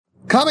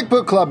Comic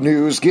Book Club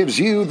News gives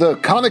you the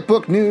comic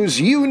book news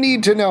you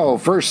need to know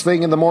first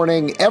thing in the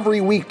morning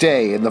every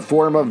weekday in the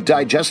form of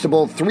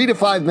digestible 3 to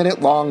 5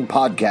 minute long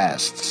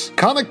podcasts.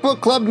 Comic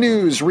Book Club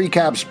News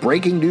recaps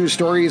breaking news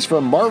stories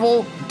from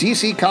Marvel,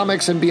 DC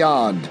Comics, and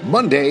beyond,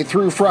 Monday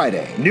through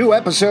Friday. New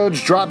episodes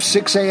drop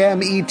 6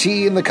 a.m. ET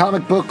in the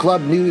Comic Book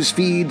Club News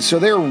feed, so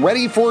they're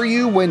ready for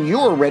you when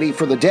you're ready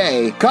for the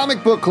day.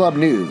 Comic Book Club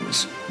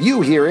News.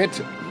 You hear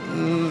it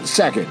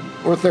second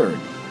or third,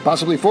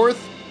 possibly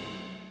fourth.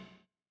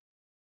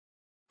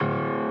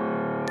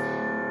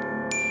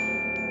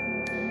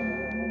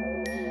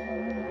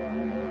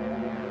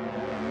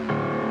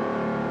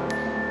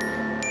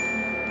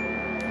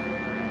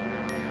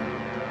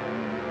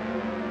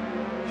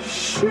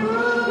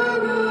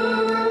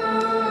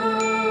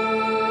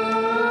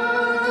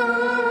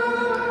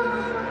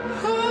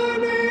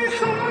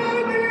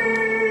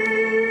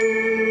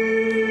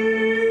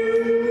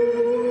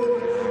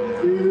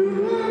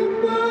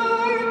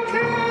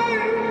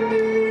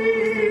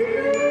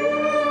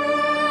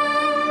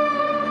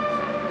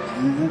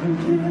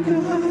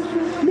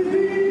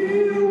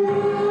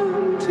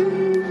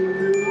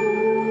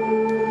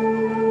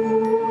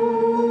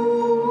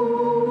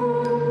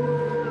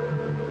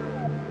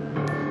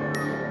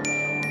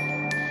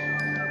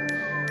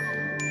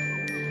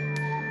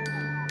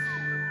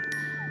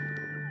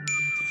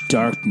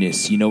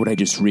 Darkness. You know what I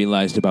just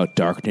realized about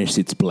darkness?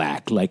 It's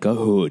black, like a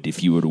hood,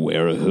 if you were to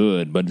wear a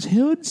hood. But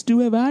hoods do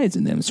have eyes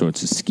in them, so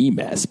it's a ski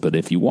mask. But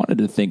if you wanted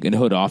to think, a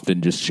hood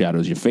often just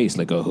shadows your face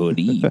like a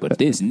hoodie.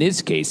 But in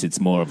this case, it's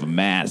more of a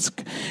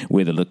mask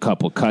with a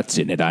couple cuts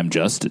in it. I'm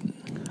Justin.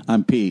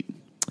 I'm Pete.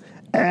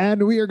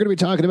 And we are going to be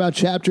talking about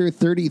Chapter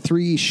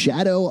 33,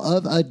 Shadow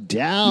of a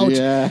Doubt.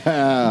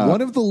 Yeah.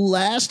 One of the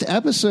last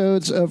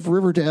episodes of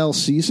Riverdale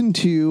Season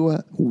 2.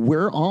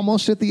 We're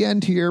almost at the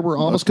end here. We're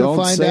almost going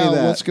to find out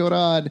what's going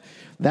on.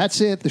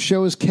 That's it. The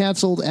show is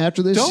canceled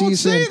after this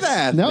season. Don't say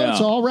that. No, it's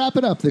all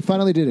wrapping up. They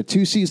finally did it.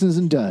 2 seasons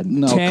and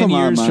done. No, 10 come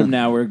years on, from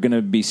now, we're going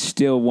to be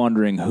still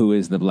wondering who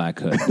is the Black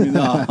Hood.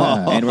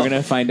 And we're going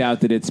to find out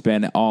that it's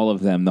been all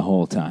of them the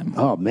whole time.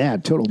 Oh,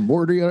 man. Total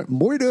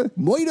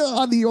Moida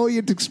on the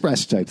Orient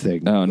Express type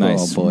thing. Oh,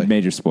 nice. Oh, boy.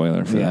 Major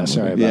spoiler for that.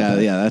 Sorry movie. about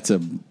that. Yeah, that's a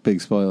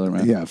big spoiler,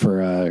 man. Yeah, for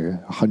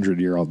a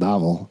 100-year-old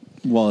novel.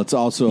 Well, it's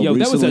also Yo,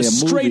 that was a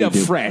straight up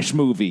movie, fresh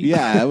movie.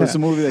 Yeah, it was a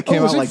movie that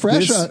came was out it like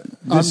fresh this on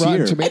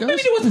year. Rotten Tomatoes? I mean,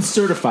 it wasn't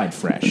certified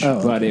fresh,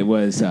 but it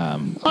was. All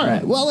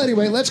right. Well,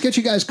 anyway, let's get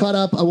you guys caught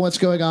up on what's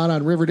going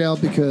on Riverdale,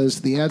 because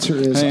the answer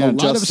is a lot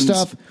Justin's of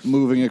stuff.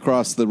 moving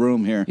across the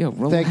room here. Yo,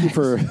 relax. Thank you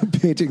for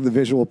painting the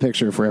visual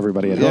picture for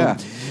everybody at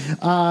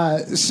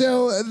home.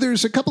 So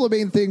there's a couple of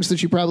main things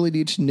that you probably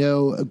need to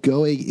know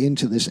going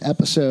into this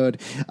episode.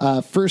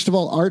 First of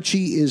all,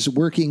 Archie is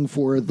working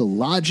for the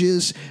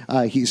Lodges.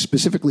 He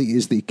specifically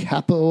is the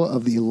capo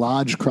of the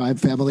Lodge crime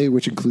family,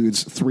 which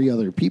includes 3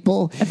 other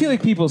people. I feel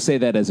like people say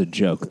that as a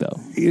joke, though.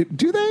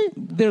 Do they?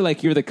 They're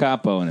like, you're the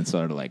capo, and it's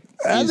sort of like...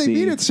 They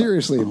mean it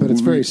seriously, but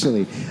it's very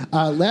silly.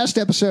 Last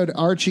episode,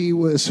 Archie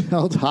was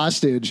held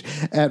hostage,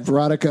 and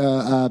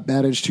Veronica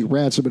managed to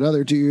ransom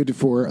another dude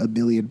for $1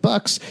 million.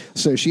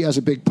 So she has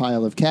a big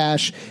pile of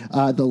cash.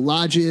 The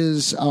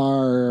Lodges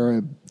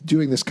are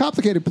doing this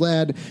complicated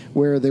plan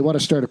where they want to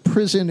start a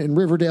prison in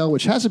Riverdale,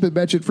 which hasn't been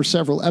mentioned for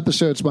several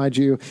episodes, mind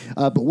you.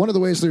 But one of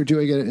the ways they're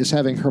doing it is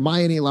having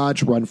Hermione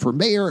Lodge run for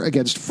mayor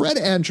against Fred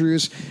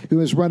Andrews, who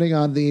is running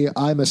on the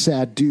I'm a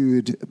Sad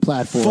Dude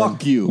platform.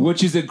 Fuck you.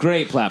 Which is a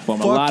great platform.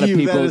 Fuck a lot of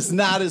people. That is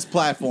not his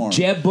platform.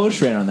 Jeb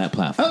Bush ran on that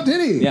platform. Oh,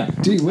 did he? Yeah.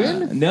 Did he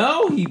win?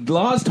 No, he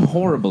lost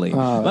horribly.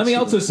 Let me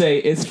also say,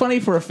 it's funny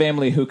for a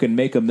family who can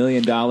make $1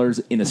 million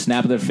in a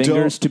snap of their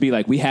fingers to be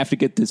like, we have to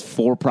get this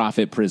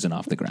for-profit prison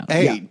off the ground.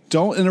 Hey,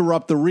 don't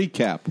interrupt the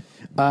recap.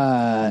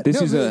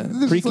 This is a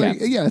recap.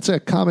 It's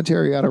a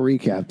commentary on a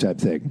recap type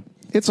thing.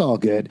 It's all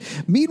good.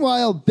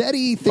 Meanwhile,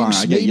 Betty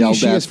thinks maybe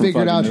she has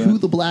figured out who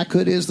the Black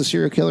Hood is, the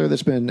serial killer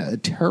that's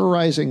been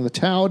terrorizing the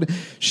town.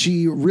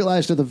 She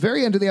realized at the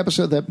very end of the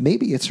episode that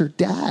maybe it's her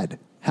dad.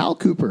 Hal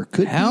Cooper.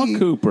 Hal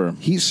Cooper.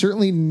 He's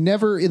certainly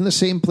never in the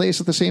same place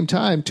at the same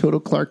time.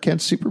 Total Clark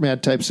Kent Superman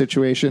type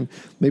situation.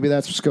 Maybe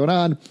that's what's going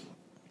on.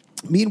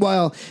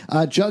 Meanwhile,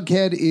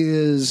 Jughead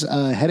is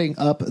heading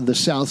up the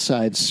South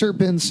Side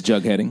Serpents.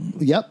 Jugheading.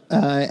 Yep.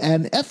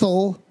 And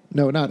Ethel...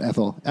 No, not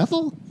Ethel.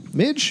 Ethel?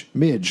 Midge?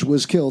 Midge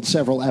was killed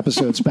several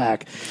episodes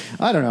back.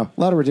 I don't know.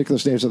 A lot of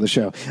ridiculous names on the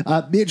show.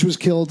 Midge was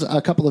killed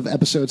a couple of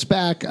episodes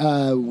back.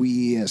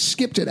 We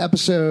skipped an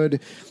episode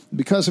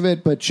because of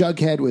it, but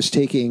Jughead was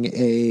taking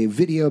a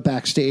video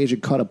backstage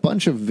and caught a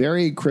bunch of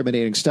very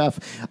incriminating stuff.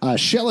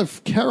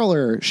 Sheriff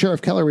Keller,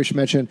 we should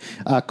mention,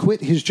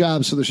 quit his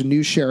job, so there's a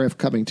new sheriff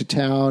coming to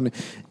town.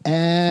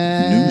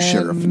 And new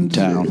sheriff in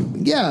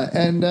town. Yeah,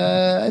 and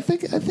I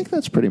think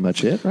that's pretty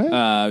much it,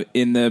 right?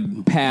 In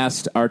the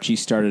past, Archie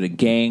started a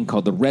gang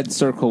called the Red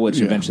Circle,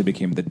 which eventually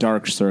became the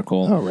Dark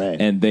Circle. Oh,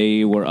 right. And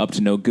they were up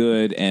to no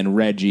good, and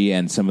Reggie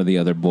and some of the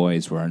other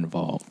boys were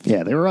involved.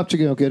 Yeah, they were up to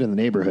no good in the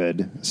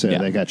neighborhood, so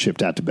they got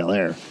shipped out to Bel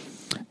Air.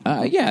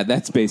 Yeah,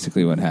 that's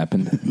basically what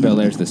happened. Bel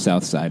Air's the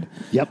South Side.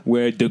 Yep.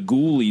 Where the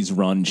ghoulies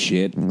run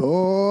shit.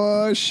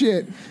 Oh,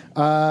 shit.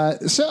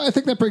 So I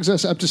think that brings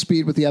us up to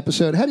speed with the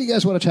episode. How do you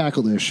guys want to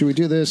tackle this? Should we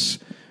do this?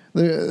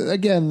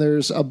 Again,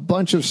 there's a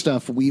bunch of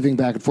stuff weaving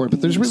back and forth,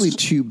 but there's really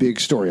two big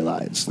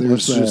storylines.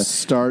 Let's just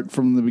start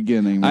from the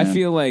beginning, man. I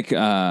feel like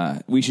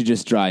we should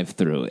just drive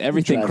through.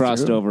 Everything Drive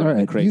crossed through? over All in a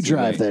right, crazy you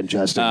drive way. then,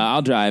 Justin.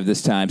 I'll drive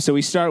this time. So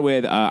we start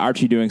with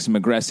Archie doing some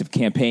aggressive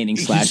campaigning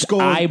 /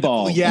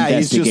 eyeball He's just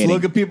investigating.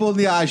 looking people in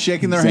the eye,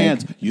 shaking their Saying,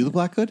 hands. You the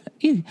Black Hood?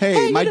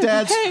 Hey, my you the-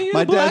 dad's hey, you my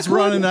the Black dad's Hood?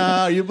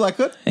 running. You Black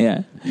Hood?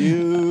 Yeah.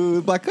 You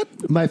the Black Hood?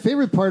 My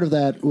favorite part of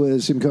that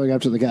was him going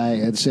up to the guy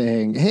and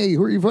saying, "Hey,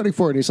 who are you voting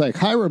for?" And he's like,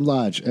 "Hiram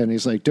Lodge." And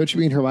he's like, "Don't you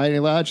mean Hermione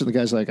Lodge?" And the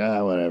guy's like,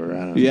 whatever. I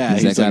don't know. Yeah,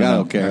 he's like, I don't I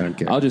don't care.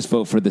 care. I'll just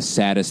vote for the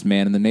saddest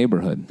man in the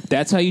neighborhood.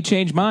 That's how you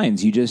change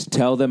minds. You just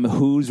tell them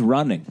who's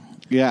running.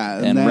 Yeah,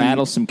 And then-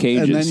 rattle some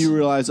cages. And then you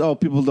realize,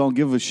 people don't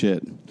give a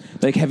shit.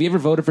 Like, have you ever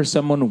voted for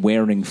someone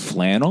wearing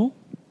flannel?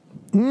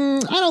 I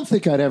don't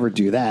think I'd ever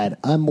do that.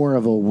 I'm more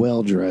of a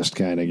well-dressed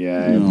kind of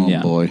guy. Oh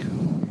Yeah. boy.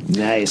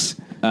 Nice.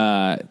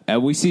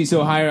 We see,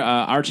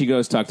 Archie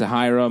goes talk to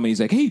Hiram, and he's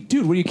like, "Hey,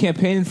 dude, were you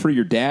campaigning for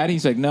your dad?"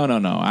 He's like, No.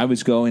 I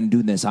was going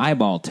doing this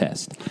eyeball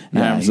test. And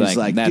Yeah, Hiram's he's like,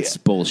 like, that's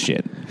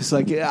bullshit. It's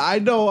like, I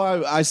know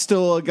I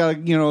still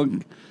got to,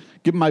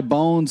 get my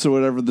bones or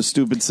whatever the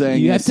stupid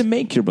saying You is. have to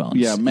make your bones.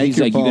 Yeah, make He's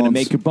your like, you're going to bones.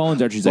 make your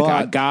bones, Archie's like,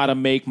 I But- got to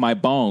make my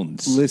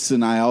bones.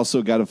 Listen, I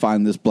also got to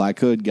find this Black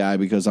Hood guy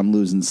because I'm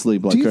losing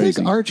sleep like Do you crazy.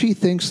 think Archie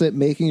thinks that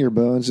making your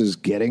bones is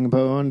getting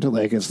boned?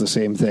 Like it's the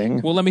same thing?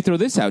 Well, let me throw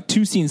this out.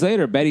 2 scenes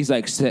later, Betty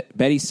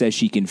says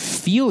she can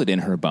feel it in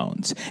her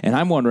bones. And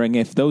I'm wondering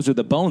if those are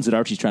the bones that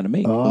Archie's trying to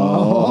make.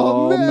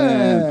 Oh,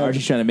 man.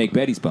 Archie's trying to make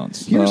Betty's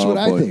bones. Here's what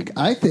I boy. think.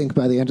 I think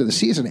by the end of the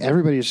season,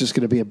 everybody is just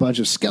going to be a bunch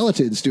of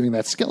skeletons doing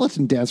that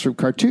skeleton dance from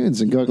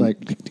cartoons and going like,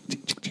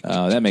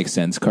 Oh, that makes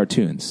sense.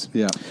 Cartoons.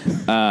 Yeah.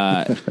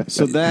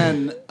 So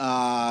then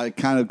it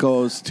kind of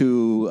goes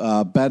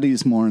to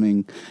Betty's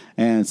morning,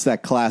 and it's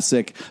that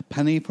classic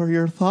penny for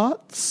your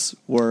thoughts,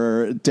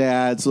 where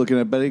Dad's looking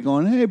at Betty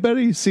going, "Hey,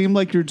 Betty, you seem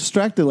like you're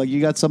distracted, like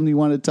you got something you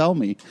want to tell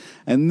me."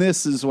 And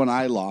this is when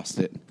I lost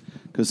it,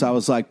 because I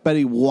was like,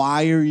 Betty,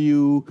 why are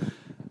you,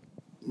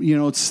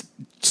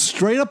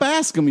 straight up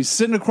ask him. He's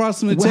sitting across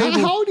from the table.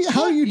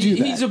 How do you do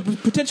that? He's a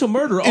potential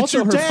murderer. It's Also,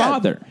 your her dad.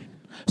 father.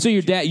 So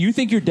your dad, you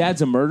think your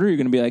dad's a murderer? You're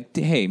going to be like,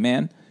 hey,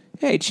 man,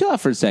 hey, chill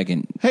out for a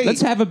second. Hey,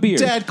 let's have a beer.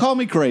 Dad, call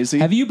me crazy.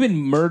 Have you been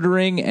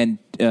murdering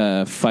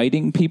and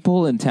fighting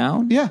people in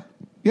town? Yeah.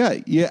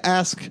 You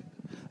ask.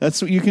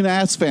 That's what you can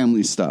ask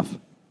family stuff.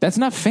 That's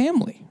not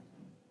family.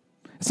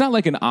 It's not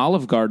like an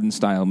Olive Garden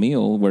style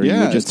meal where you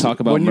would just talk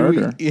about when you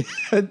murder.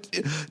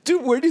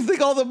 Dude, where do you think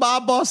all the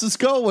mob bosses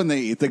go when they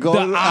eat? They go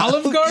The to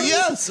Olive Garden?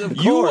 Yes, of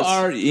You course.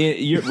 are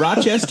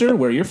Rochester,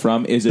 where you're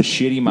from, is a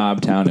shitty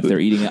mob town if they're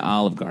eating at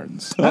Olive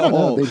Gardens. I don't know.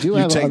 Oh, They do you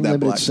have take that, unlimited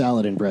Black.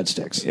 salad and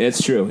breadsticks.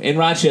 It's true. In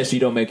Rochester, you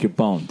don't make your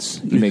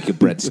bones; you make your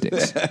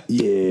breadsticks.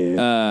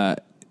 Yeah.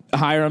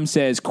 Hiram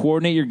says,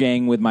 "Coordinate your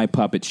gang with my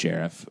puppet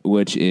sheriff,"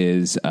 which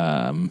is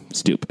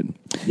stupid.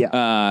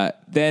 Yeah.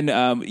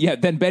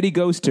 Then Betty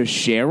goes to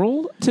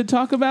Cheryl to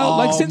talk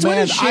about since when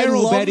man, is I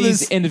Cheryl love Betty's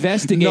this.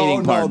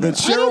 investigating partner? The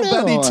Cheryl I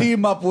don't know. Betty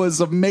team up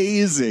was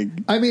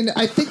amazing. I mean,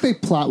 I think they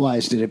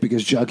plot-wise did it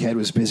because Jughead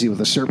was busy with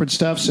the serpent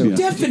stuff, so he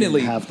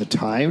Definitely. didn't have the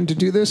time to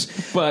do this.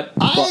 But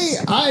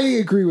I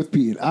agree with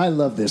Pete. I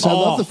love this. I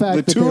love the fact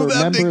the that they two of them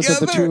remember that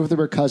the together. two of them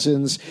are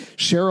cousins.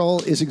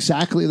 Cheryl is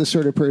exactly the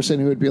sort of person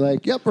who would be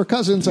like, "Yep, we're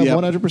cousins. I'm Yep.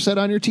 100%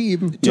 on your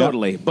team."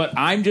 Totally. But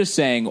I'm just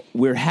saying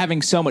we're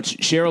having so much.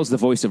 Cheryl's the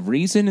voice of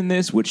reason in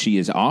this, which she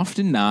is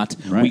often not.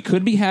 Right. We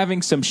could be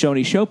having some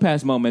Shoni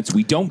Showpass moments.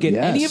 We don't get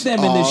Yes. any of them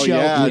in this Oh, show.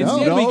 yeah.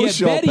 Instead, No we get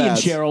Betty and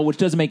Showpass. Cheryl, which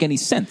doesn't make any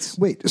sense.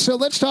 Wait, so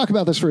let's talk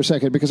about this for a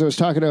second because I was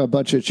talking to a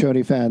bunch of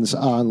Choni fans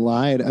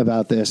online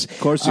about this. Of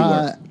course you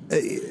were.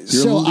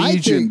 So I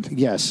legion. think,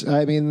 yes,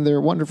 I mean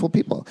they're wonderful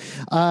people.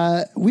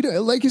 We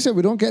don't, like you said,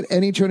 we don't get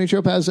any Choni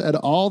Chopaz at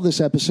all this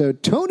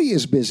episode. Tony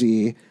is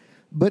busy,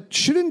 but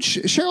shouldn't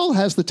Cheryl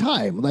has the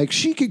time? Like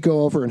she could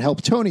go over and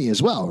help Tony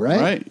as well, right?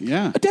 Right,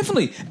 yeah.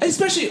 Definitely.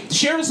 Especially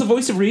Cheryl's the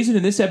voice of reason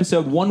in this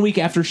episode 1 week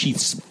after she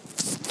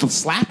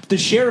slapped the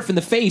sheriff in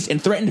the face and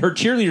threatened her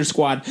cheerleader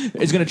squad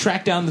is going to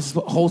track down this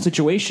whole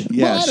situation.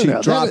 Yeah, Well, I don't she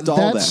know. dropped all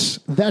that.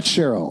 That's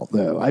Cheryl,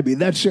 though. I mean,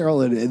 that's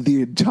Cheryl in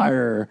the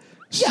entire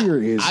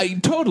series. I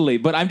totally,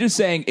 but I'm just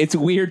saying it's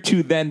weird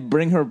to then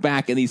bring her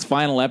back in these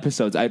final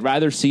episodes. I'd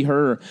rather see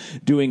her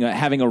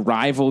having a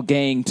rival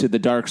gang to the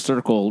Dark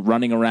Circle,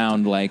 running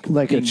around like a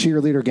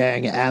cheerleader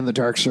gang and the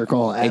Dark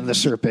Circle and the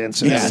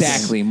Serpents.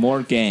 exactly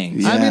more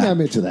gangs. I mean, Yeah. I'm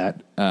into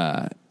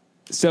that.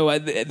 So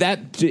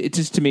that it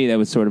just to me that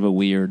was sort of a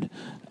weird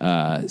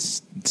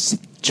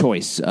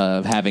choice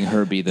of having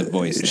her be the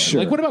voice. there. Sure.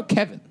 Like what about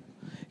Kevin?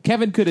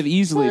 Kevin could have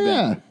easily Oh,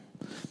 yeah. been.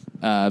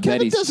 Kevin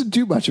Betty's. doesn't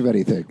do much of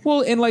anything.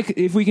 Well, and like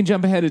if we can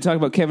jump ahead and talk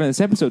about Kevin in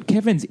this episode,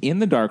 Kevin's in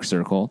the Dark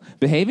Circle,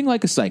 behaving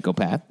like a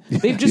psychopath.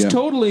 They've just Yeah.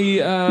 totally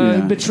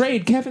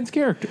betrayed Kevin's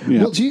character.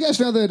 Yeah. Well, do you guys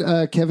know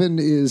that Kevin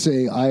is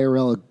a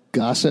IRL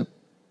gossip?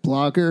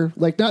 blogger,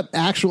 like not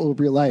actual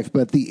real life,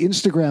 but the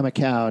Instagram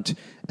account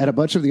and a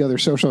bunch of the other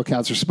social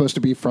accounts are supposed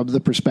to be from the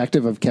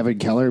perspective of Kevin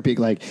Keller being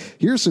like,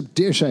 here's some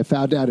dish I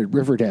found out in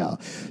Riverdale.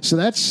 So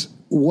that's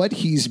what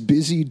he's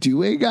busy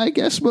doing, I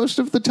guess, most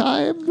of the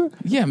time.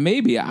 Yeah,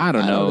 maybe. I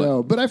don't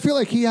know. But I feel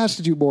like he has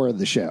to do more in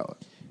the show.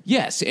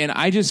 Yes, and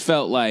I just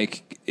felt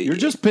like... You're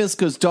just pissed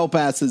because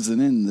Topaz isn't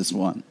in this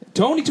one.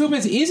 Tony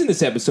Topaz is in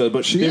this episode,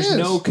 but there's is.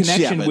 no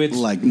connection but, with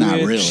like, not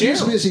with really.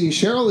 She's Cheryl. busy.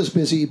 Cheryl is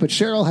busy, but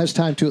Cheryl has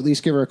time to at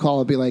least give her a call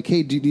and be like,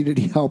 hey, do you need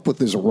any help with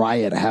this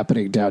riot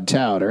happening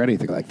downtown or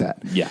anything like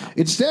that? Yeah.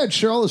 Instead,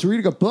 Cheryl is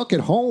reading a book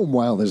at home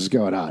while this is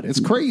going on. It's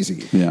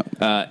crazy. Yeah.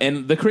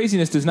 And the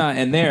craziness does not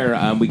end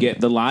there. We get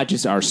the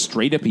Lodges are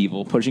straight up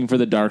evil, pushing for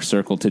the Dark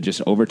Circle to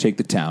just overtake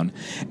the town.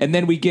 And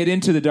then we get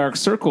into the Dark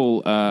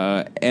Circle,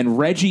 and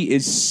Reggie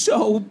is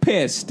so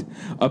pissed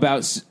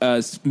about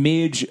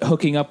Midge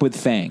hooking up with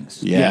Fangs.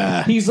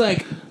 Yeah. He's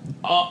like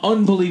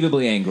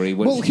unbelievably angry.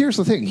 Well, here's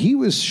the thing. He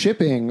was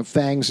shipping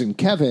Fangs and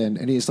Kevin,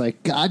 and he's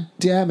like, God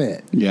damn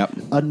it. Yep.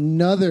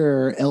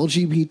 Another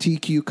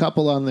LGBTQ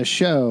couple on the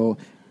show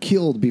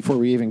killed before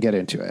we even get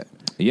into it.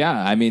 Yeah,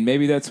 I mean,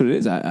 maybe that's what it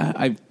is.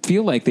 I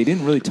feel like they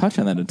didn't really touch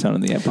on that a ton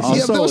in the episode.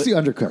 Yeah, that was the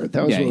undercurrent.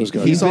 That was what was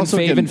going He's on. also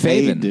Faven. getting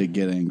paid to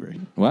get angry.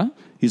 What?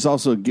 He's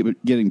also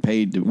getting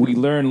paid to... We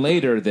learn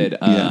later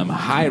that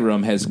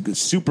Hiram has You mean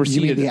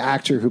superseded... the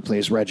actor who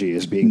plays Reggie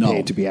is being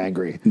paid to be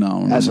angry?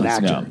 No, as an no,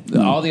 actor.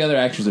 No, all the other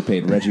actors are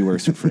paid. Reggie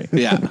works for free.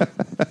 Yeah.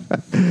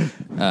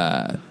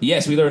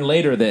 Yes, we learn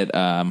later that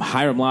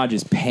Hiram Lodge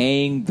is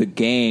paying the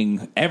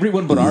gang,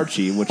 everyone but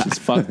Archie, which is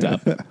fucked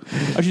up.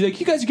 Archie's like,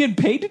 you guys are getting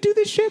paid to do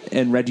this shit?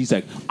 And Reggie's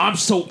like, I'm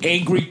so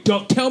angry.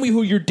 Don't tell me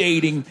who you're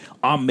dating.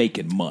 I'm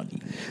making money.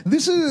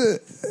 This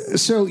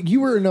is so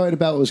you were annoyed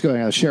about what was going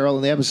on with Cheryl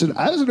in the episode.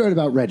 I was annoyed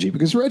about Reggie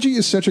because Reggie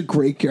is such a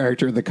great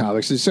character in the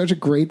comics. He's such a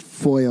great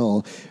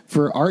foil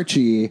for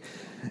Archie.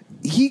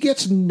 He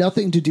gets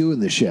nothing to do in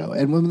the show.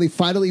 And when they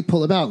finally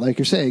pull him out, like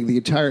you're saying, the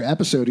entire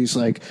episode, he's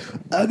like,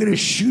 I'm going to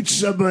shoot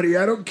somebody.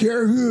 I don't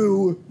care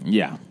who.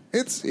 Yeah.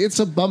 It's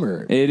a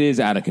bummer. It is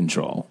out of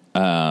control.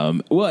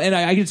 Well, and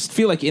I just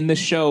feel like in the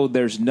show,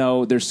 there's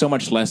so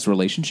much less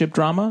relationship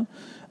drama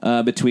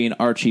between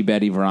Archie,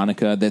 Betty,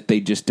 Veronica that they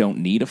just don't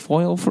need a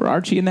foil for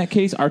Archie in that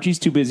case. Archie's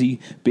too busy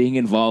being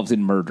involved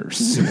in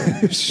murders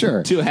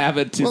Sure. to have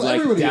it to Well,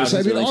 like everybody doubt is.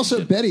 his I mean, also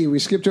relationship. Betty, we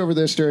skipped over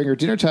this during our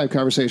dinner time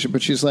conversation,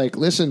 but she's like,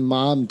 listen,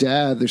 Mom,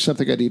 Dad, there's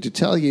something I need to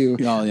tell you.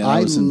 Oh, yeah, that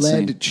I was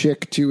insane. led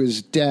Chick to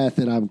his death,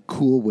 and I'm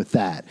cool with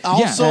that.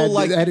 Also, and,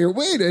 like...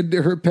 and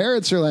her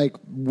parents are like,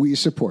 we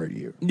support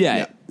you.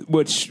 Yeah,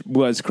 which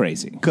was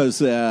crazy. Because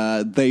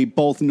they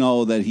both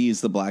know that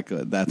he's the Black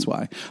Hood. That's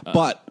why.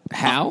 But...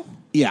 Hal?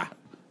 Yeah.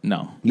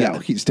 No. No,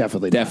 he's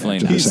definitely Definitely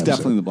not. not. He's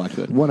definitely the Black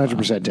Hood.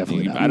 100%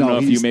 definitely not. I don't know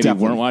if you he's maybe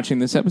definitely- weren't watching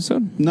this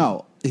episode.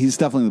 No, he's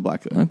definitely the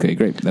Black Hood. Okay,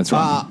 great. That's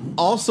right.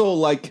 Also,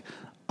 like,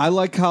 I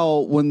like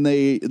how when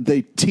they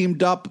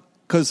teamed up,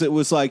 because it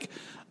was like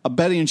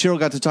Betty and Cheryl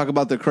got to talk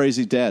about their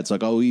crazy dads.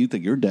 Like, oh, you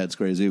think your dad's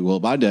crazy? Well,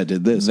 my dad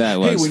did this. That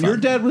was hey, when fun. your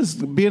dad was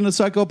being a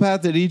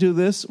psychopath, did he do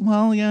this?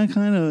 Well, yeah,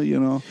 kind of, you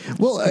know.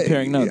 Well,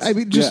 comparing notes. I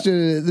mean, just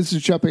this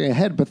is jumping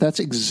ahead, but that's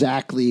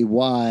exactly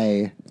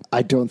why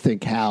I don't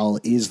think Hal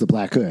is the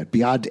Black Hood.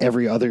 Beyond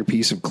every other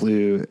piece of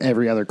clue,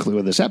 every other clue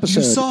in this episode.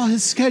 You saw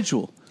his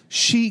schedule.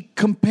 She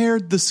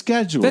compared the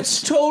schedules.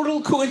 That's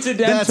total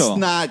coincidental. That's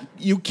not.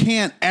 You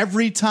can't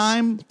every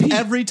time.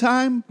 Every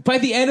time. By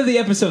the end of the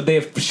episode, they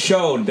have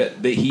shown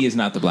that he is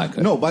not the Black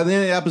Hood. No, by the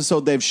end of the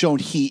episode, they've shown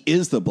he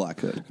is the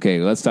Black Hood.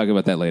 Okay, let's talk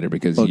about that later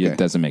because Okay. it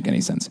doesn't make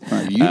any sense. All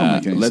right, you don't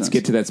make any let's sense.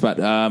 get to that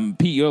spot.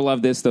 Pete, you'll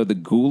love this, though. The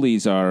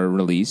Ghoulies are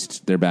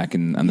released. They're back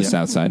on the Yep.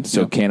 south side.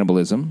 So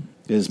cannibalism.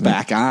 Is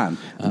back on.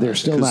 They're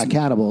still not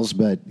cannibals,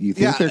 but you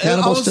think Yeah, they're and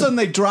cannibals? all of a sudden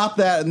they drop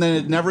that, and then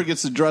it never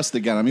gets addressed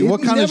again. I mean,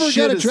 what kind of never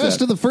shit got is addressed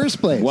that? in the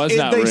first place. Was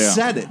not They real.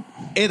 said it.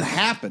 It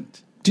happened.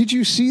 Did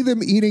you see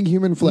them eating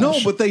human flesh? No,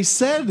 but they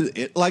said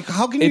it. Like,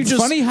 how can you It's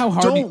just funny how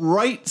hard don't you-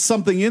 write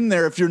something in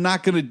there if you're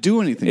not going to do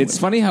anything? It's with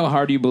it? funny how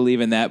hard you believe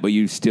in that, but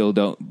you still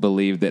don't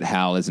believe that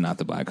Hal is not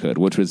the Black Hood,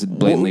 which was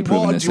blatantly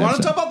proven Well, this do you want to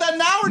episode. talk about that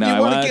now, or No, do you I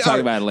want wanna to talk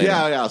about it later.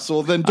 Yeah.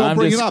 So then don't I'm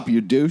bring just- it up, you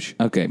douche.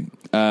 Okay.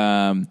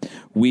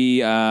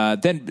 We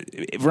then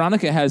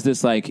Veronica has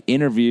this like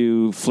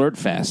interview flirt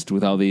fest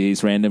with all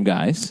these random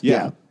guys.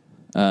 Yeah.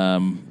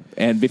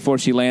 And before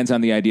she lands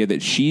on the idea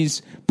that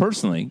she's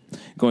personally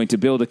going to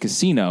build a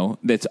casino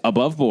that's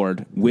above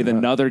board with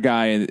another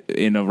guy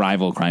in a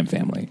rival crime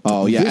family.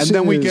 Oh yeah, This and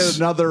then we is- get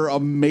another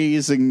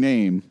amazing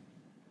name,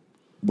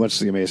 What's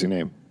the amazing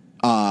name?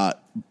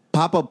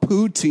 Papa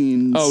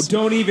Poutine's. Oh,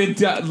 don't even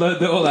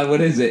hold on.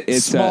 What is it?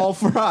 It's Small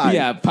fry.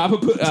 Yeah,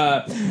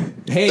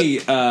 hey,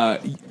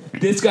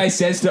 this guy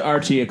says to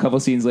Archie a couple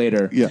scenes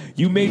later, Yeah.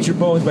 you made your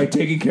bones by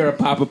taking care of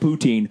Papa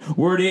Poutine.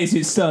 Word is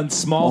his son,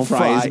 Small Fry,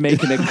 Fry. is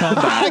making a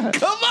comeback.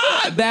 Come on!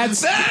 God,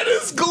 that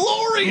is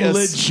glorious.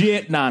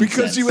 legit nonsense.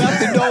 Because you have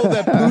to know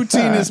that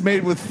poutine is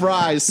made with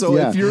fries. So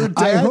Yeah. if your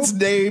I dad's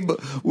hope- name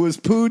was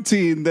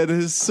poutine, then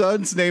his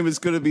son's name is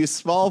going to be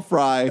small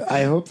fry.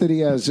 I hope that he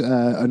has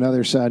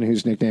another son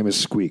whose nickname is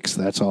Squeaks.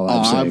 That's all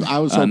I'm saying. I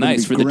was hoping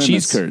nice to be for the Grimace.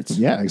 cheese curds.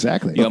 Yeah,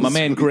 exactly. Yo, my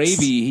man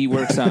Gravy, he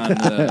works on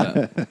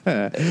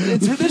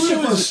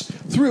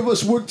Three of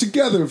us work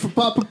together for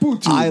Papa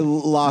Poutine. I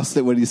lost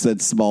it when he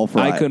said small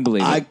fry. I couldn't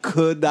believe it. I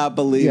could not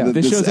believe Yeah. that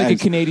This show's like a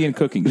act- Canadian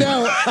cooking show.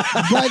 Now,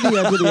 by the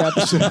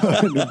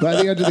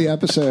end of the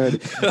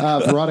episode,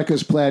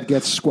 Veronica's plan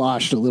gets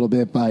squashed a little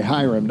bit by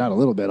Hiram. Not a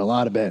little bit, a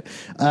lot of it.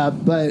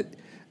 But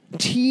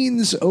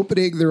teens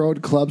opening their own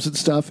clubs and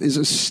stuff is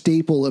a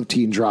staple of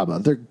teen drama.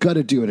 They're going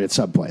to do it at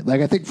some point.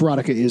 Like, I think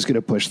Veronica is going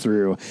to push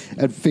through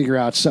and figure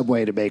out some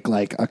way to make,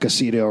 like, a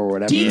casino or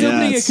whatever. Teens Yes.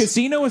 opening a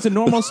casino is a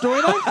normal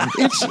storyline?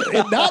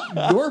 It's not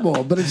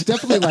normal, but it's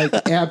definitely, like,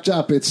 amped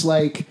up. It's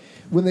like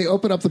when they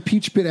open up the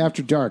Peach Pit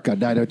After Dark on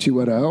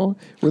 90210,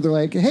 where they're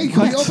like, hey,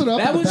 can we open up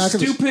That the was back of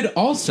the... stupid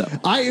also.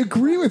 I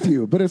agree with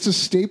you, but it's a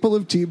staple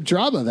of team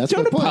drama. That's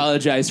Don't my point.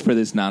 apologize for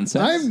this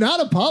nonsense. I'm not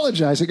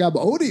apologizing. I'm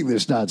owning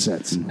this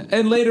nonsense.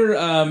 And later,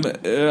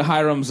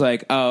 Hiram's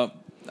like,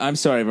 I'm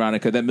sorry,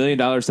 Veronica, that $1 million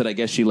that I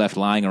guess she left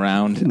lying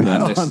around on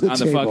the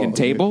table. fucking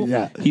table.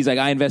 Yeah. He's like,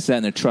 I invested that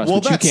in a trust, Well,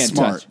 which you that's can't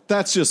smart. touch.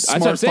 That's just That's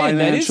smart what I'm saying.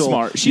 That is financial.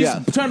 smart. She's Yeah.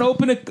 trying to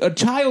open a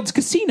child's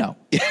casino.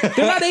 They're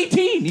not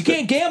 18. You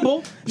can't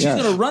gamble. She's Yeah.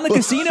 going to run a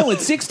casino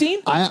at 16?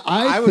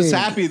 I was think-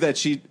 happy that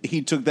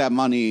he took that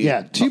money.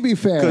 Yeah, to be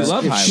fair, Because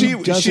love if Hiram. she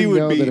she doesn't would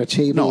know be- that a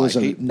table No, is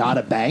I hate- not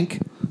a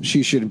bank,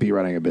 she shouldn't be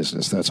running a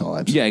business. That's all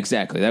I'm saying. Yeah,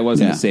 exactly. That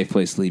wasn't Yeah. a safe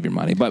place to leave your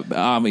money. But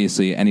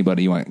obviously,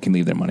 anybody you want can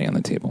leave their money on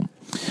the table.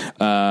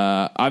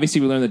 Obviously,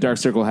 we learned the Dark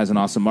Circle has an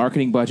awesome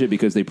marketing budget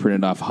because they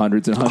printed off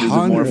hundreds and hundreds of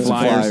more Hundreds of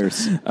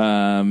flyers.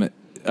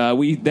 flyers.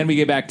 We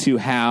get back to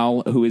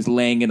Hal, who is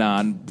laying it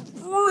on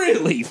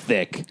really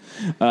thick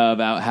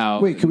about how.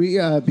 Wait, can we,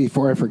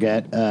 before I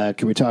forget,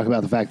 can we talk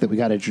about the fact that we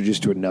got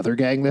introduced to another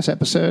gang this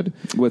episode?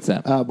 What's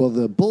that? Well,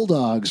 the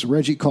Bulldogs,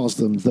 Reggie calls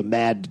them the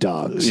Mad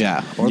Dogs.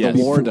 Yeah, or Yes.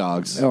 the War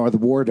Dogs. Or the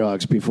War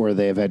Dogs before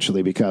they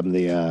eventually become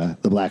the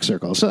Black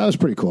Circle. So that was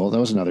pretty cool. That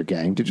was another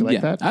gang. Did you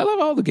like that? I love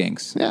all the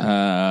gangs.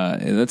 Yeah.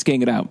 Let's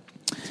gang it out.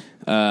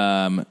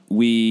 So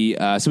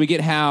we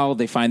get Hal.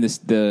 They find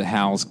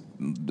Hal's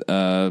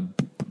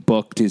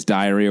booked his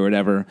diary or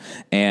whatever,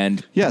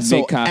 and Yeah, so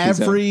make copies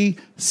of it. every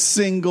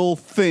single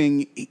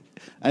thing,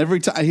 every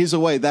time he's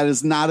away, that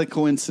is not a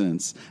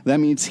coincidence. That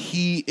means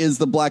he is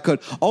the Black Hood.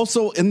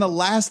 Also, in the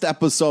last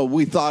episode,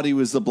 we thought he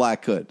was the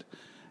Black Hood.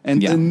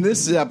 And Yeah. in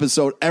this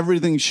episode,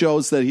 everything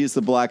shows that he's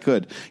the Black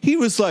Hood. He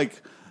was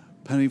like,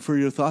 Penny for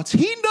your thoughts.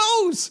 He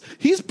knows.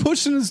 He's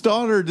pushing his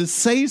daughter to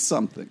say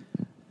something.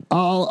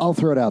 I'll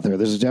throw it out there.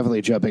 This is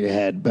definitely jumping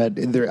ahead, but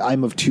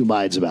I'm of two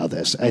minds about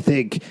this. I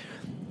think,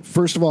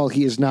 first of all,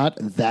 he is not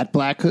that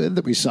Black Hood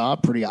that we saw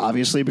pretty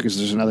obviously because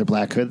there's another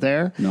Black Hood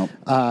there. Nope.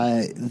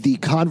 The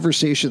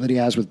conversation that he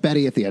has with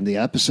Betty at the end of the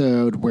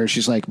episode where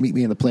she's like, meet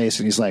me in the place,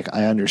 and he's like,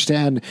 I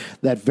understand,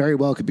 that very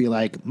well could be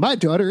like, my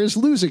daughter is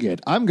losing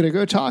it. I'm going to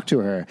go talk to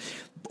her.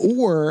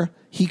 Or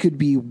he could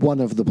be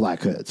one of the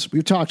Black Hoods.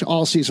 We've talked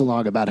all season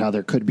long about how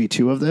there could be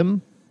two of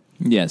them.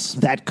 Yes.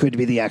 That could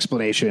be the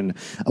explanation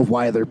of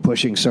why they're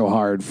pushing so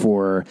hard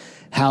for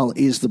Hal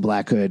is the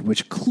Black Hood,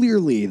 which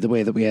clearly the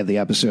way that we had the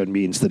episode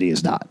means that he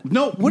is not.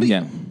 No, what are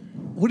Yeah.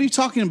 you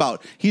talking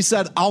about? He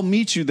said, I'll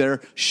meet you there.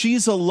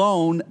 She's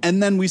alone.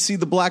 And then we see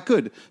the Black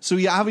Hood. So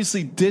he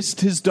obviously dissed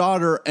his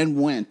daughter and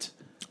went.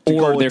 to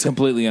Or go they're to-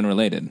 completely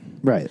unrelated.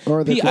 Right.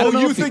 Or the, I don't Oh, know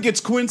you if he- think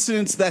it's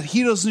coincidence that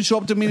he doesn't show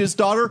up to meet his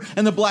daughter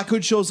and the Black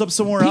Hood shows up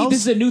somewhere Pete, else?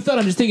 this is a new thought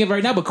I'm just thinking of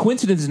right now, but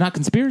coincidence is not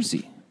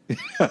conspiracy.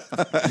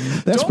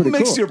 that's Don't pretty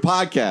mix cool. your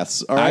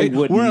podcasts, all I right?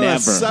 would We're on never. a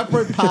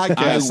separate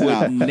podcast I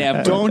would now.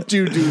 never. Don't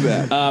you do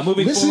that.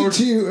 Moving Listen forward.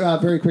 to,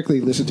 very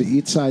quickly, listen to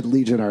Eat Side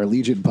Legion, our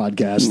Legion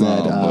podcast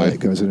that boy.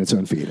 goes in its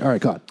own feed. All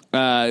right, go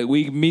on.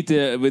 We meet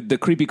with the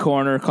creepy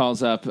coroner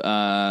calls up the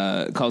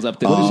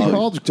What is he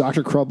called?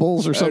 Dr.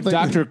 Crumbles or something?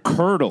 Dr.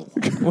 Curdle,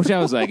 which I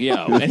was like,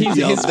 yo, and his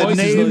Yo, voice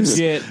is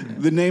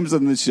legit. The names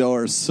on the show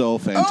are so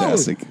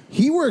fantastic. Oh,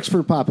 he works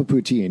for Papa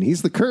Poutine.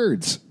 He's the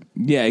Kurds.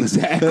 Yeah,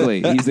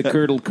 exactly. He's the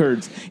curdled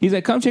curds. He's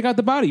like, come check out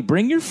the body.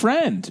 Bring your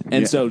friend.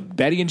 And Yeah. so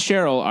Betty and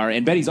Cheryl are,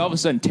 and Betty's all of a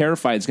sudden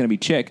terrified it's going to be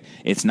Chick.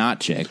 It's not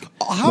Chick.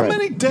 How Right.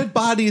 many dead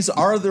bodies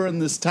are there in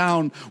this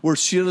town where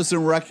she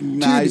doesn't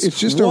recognize Dude, it's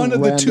just a one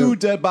of the two random-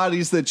 dead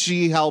bodies that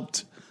she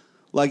helped?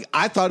 Like,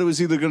 I thought it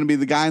was either going to be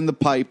the guy in the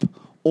pipe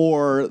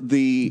or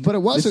the... But it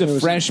It's wasn't. a It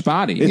was- fresh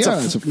body. It's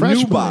yeah, a it's a fresh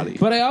new body. body.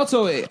 But I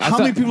also... How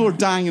many people are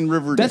dying in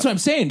Riverdale? That's what I'm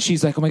saying.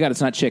 She's like, oh my God, it's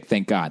not Chick,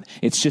 thank God.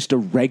 It's just a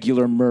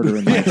regular murder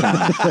in my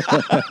town.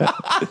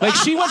 Like,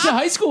 she went to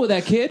high school with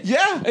that kid.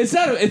 Yeah. It's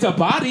not it's a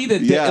body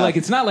that, Yeah. like,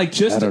 it's not like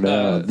just... I don't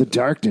know. The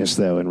darkness,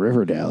 though, in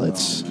Riverdale,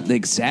 it's...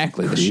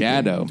 exactly, the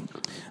shadow.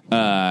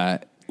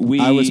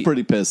 I was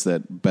pretty pissed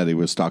that Betty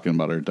was talking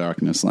about her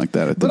darkness like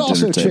that at the But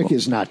also, dinner table. Chick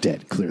is not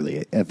dead,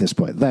 clearly, at this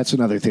point. That's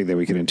another thing that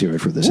we can intuit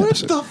for this What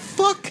episode. the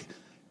fuck?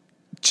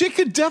 Chick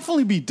could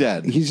definitely be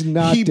dead. He's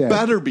not He dead.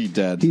 better be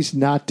dead. He's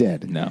not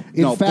dead. No.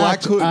 In No,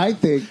 Black fact, Hood- I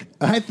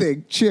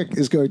think Chick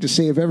is going to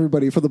save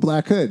everybody from the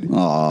Black Hood.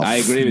 I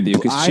agree with you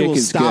because I Chick will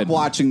is stop good.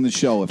 watching the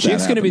show if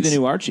Chick's going to be the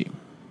new Archie.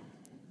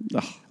 I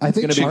think It's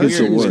going to be Archie weird is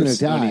going worse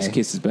to when die. he's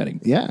kisses betting.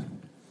 Yeah.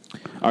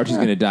 Archie's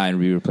going to die and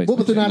be replaced. Well,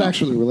 but by they're not Chick.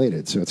 actually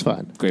related, so it's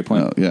fine. Great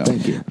point. Oh, yeah.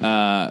 Thank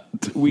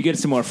you. We get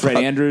some more Fred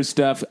Andrews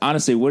stuff.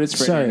 Honestly, what is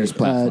Fred Sorry, Andrews'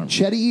 platform?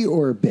 Chetty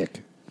or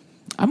Bick?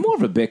 I'm more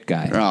of a Bic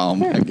guy. Oh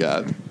my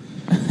god!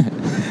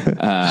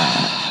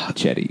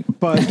 Chetty.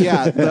 But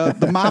yeah,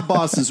 the mob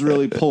boss is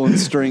really pulling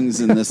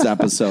strings in this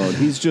episode.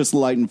 He's just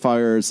lighting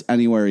fires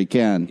anywhere he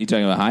can. You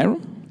talking about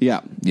Hiram?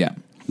 Yeah, Yeah.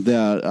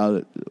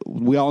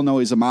 we all know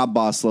he's a mob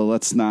boss, so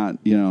let's not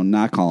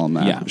call him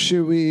that. Yeah.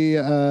 Should we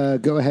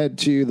go ahead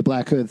to the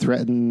Black Hood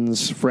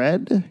threatens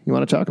Fred? You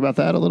want to talk about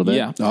that a little bit?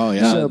 Yeah. Oh,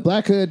 yeah. So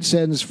Black Hood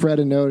sends Fred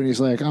a note, and he's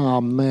like,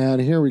 "Oh man,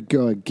 here we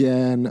go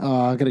again.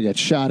 Oh, I'm gonna get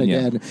shot Yeah.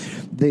 again."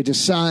 They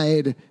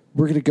decide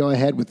we're gonna go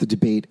ahead with the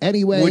debate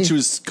anyway, Which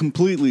was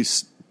completely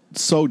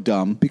so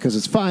dumb. because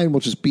it's fine. We'll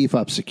just beef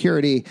up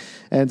security,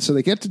 and so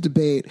they get to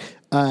debate,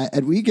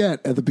 and we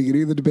get at the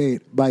beginning of the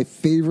debate my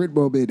favorite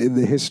moment in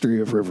the history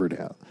of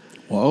Riverdale.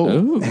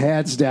 Whoa.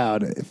 Hands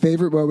down,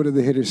 favorite moment in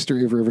the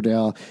history of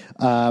Riverdale,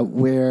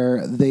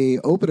 where they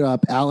open it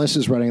up. Alice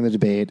is running the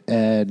debate,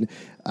 and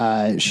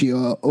she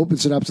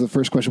opens it up to the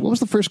first question. What was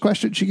the first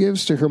question she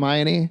gives to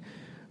Hermione?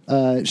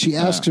 She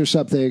asks her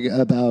something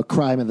about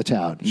crime in the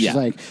town. She's Yeah.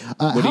 like,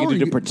 What are how you going to you-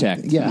 do to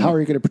protect? Yeah, how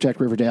are you going to protect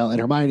Riverdale? And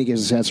Hermione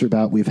gives this answer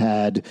about we've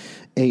had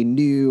a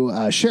new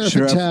sheriff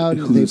in town.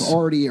 who's- They've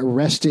already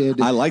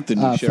arrested. I like the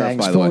new sheriff,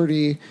 Fangs by the way.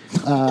 Fogarty.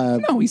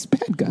 No, he's a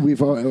bad guy.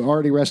 We've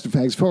already arrested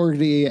Fangs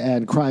Fogarty,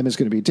 and crime is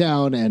going to be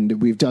down, and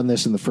we've done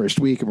this in the first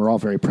week, and we're all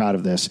very proud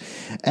of this.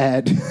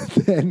 And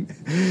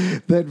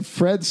then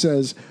Fred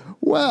says,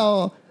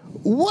 well,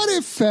 what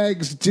if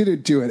Fangs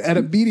didn't do it? And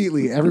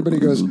immediately everybody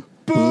goes,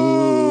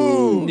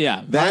 boo!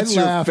 Yeah. That's I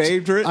your laughed.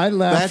 favorite? I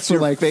laughed That's for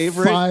your like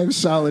favorite? 5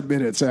 solid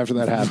minutes after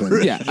that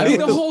happened. Yeah, I mean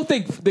the whole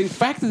thing. The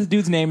fact that the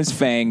dude's name is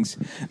Fangs,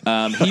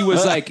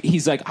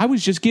 he's like, I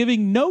was just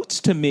giving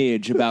notes to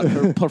Midge about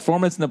her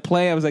performance in the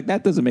play. I was like,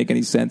 that doesn't make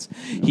any sense.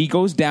 He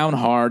goes down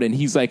hard, and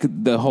he's like,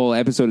 the whole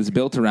episode is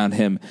built around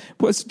him.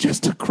 Was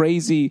just a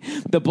crazy.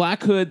 The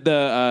Black Hood,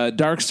 the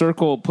Dark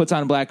Circle puts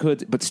on Black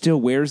Hood, but still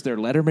wears their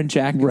Letterman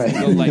jackets. Right.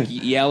 And go, like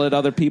yell at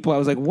other people. I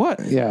was like,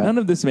 what? Yeah. None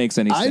of this makes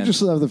any sense. I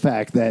just love the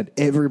fact that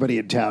everybody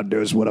in town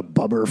knows what a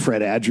bummer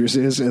Fred Andrews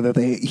is, and that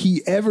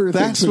he ever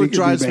That's thinks that what he can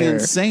drives be me mayor.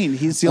 insane.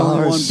 He's the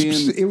only one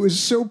being. It was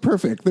so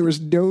perfect. There was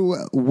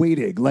no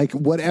waiting. Like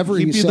whatever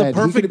He'd he be said, the he could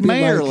perfect have been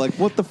mayor. Like,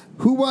 what the?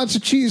 Who wants a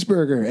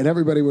cheeseburger? And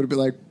everybody would have been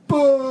like,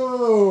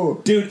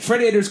 boo! Dude,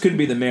 Fred Andrews couldn't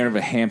be the mayor of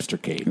a hamster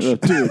cage.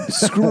 Dude,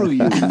 screw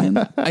you,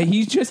 man.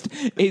 He's just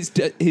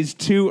is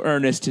too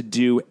earnest to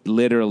do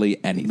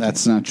literally anything.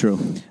 That's not true.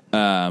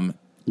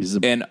 He's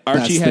the And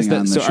Archie best has thing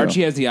on the show.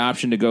 Archie has the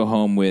option to go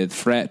home with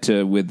Fred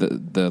with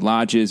the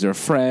lodges or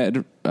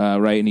Fred,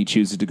 right? And he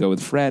chooses to go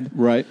with Fred.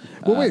 Right.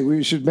 Well, wait,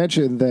 we should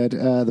mention that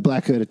the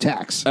Black Hood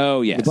attacks.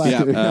 Oh yes, The Black Yeah,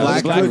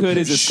 Hood- Black Hood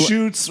is a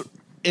shoots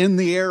in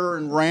the air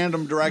in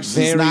random directions.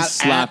 very not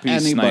sloppy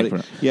at anybody.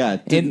 sniper. Yeah,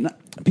 did And not-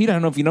 Pete, I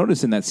don't know if you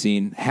noticed in that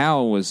scene,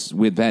 Hal was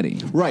with Betty.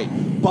 right.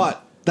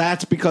 But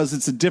that's because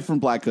it's a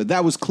different Black Hood.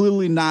 That was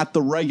clearly not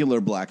the regular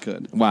Black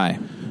Hood Why?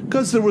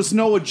 because there was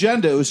no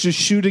agenda. It was just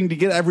shooting to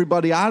get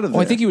everybody out of there.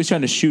 Oh, I think he was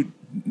trying to shoot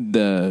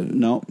the.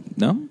 no.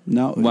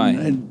 No. Why?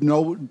 And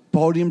no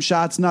podium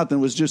shots, nothing.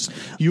 It was just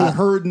you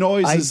heard I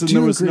noises and do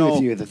there was agree no.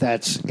 with you that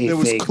that's a It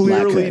was fake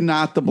clearly Black Hood.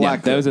 not the Yeah,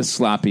 Black that Hood. was a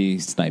sloppy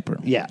sniper.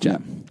 Yeah,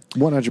 job.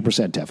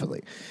 100%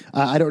 definitely.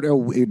 I don't know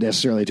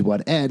necessarily to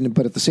what end,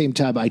 but at the same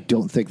time, I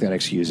don't think that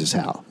excuses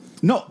Hal.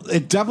 No,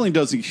 it definitely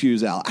does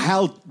excuse Al.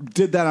 Hal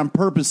did that on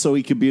purpose so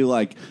he could be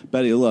like,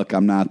 Betty, look,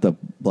 I'm not the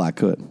Black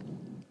Hood.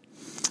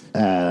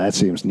 That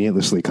seems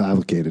needlessly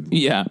complicated.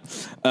 Yeah.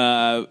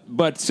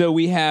 But so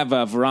we have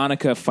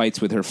Veronica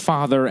fights with her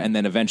father and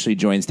then eventually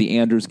joins the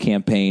Andrews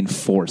campaign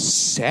for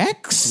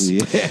sex.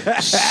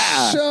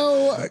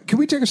 So, can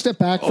we take a step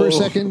back for a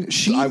second?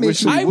 She I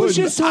makes wish we I was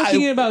would. just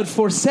talking about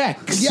for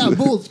sex. Yeah,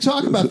 we'll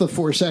talk about the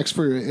for sex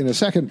in a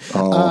second.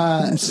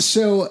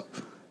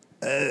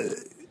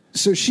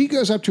 So she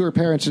goes up to her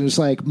parents and is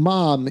like,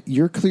 Mom,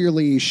 you're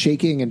clearly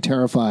shaking and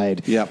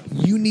terrified. Yep.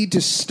 You need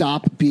to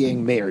stop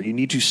being mayor. You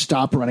need to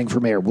stop running for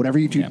mayor. Whatever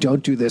you do,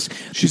 don't do this.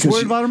 She's because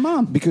worried about her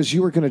mom. Because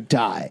you are going to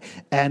die.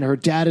 And her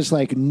dad is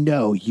like,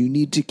 no, you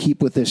need to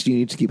keep with this. You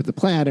need to keep with the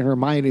plan. And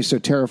Hermione is so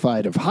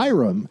terrified of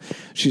Hiram.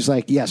 She's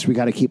like, yes, we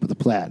got to keep with the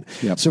plan.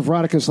 Yep. So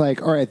Veronica's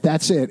like, all right,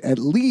 that's it. And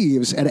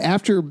leaves. And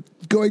after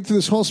going through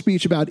this whole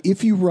speech about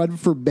if you run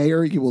for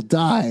mayor, you will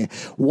die,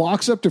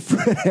 walks up to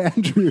Fred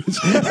Andrews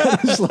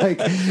and is like,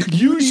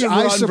 should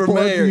I run for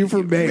support mayor. you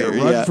for mayor.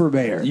 Yeah. Run for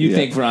mayor. You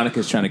think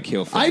Veronica's trying to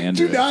kill Fred I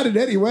Andrews. do not in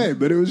any way,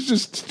 but it was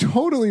just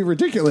totally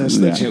ridiculous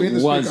that she It made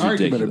this was big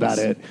argument ridiculous.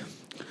 about it.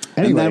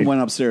 And Anyway, then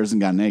went upstairs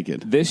and got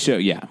naked. This show,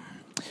 yeah.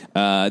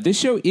 This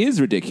show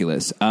is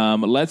ridiculous.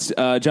 Let's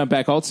jump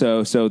back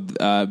also. So,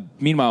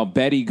 meanwhile,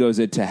 Betty goes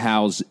into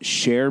Hal's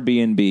Share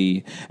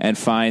B&B and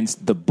finds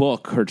the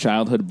book, her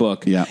childhood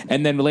book,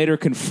 and then later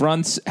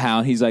confronts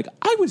Hal. He's like,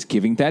 I was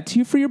giving that to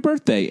you for your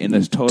birthday in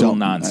this total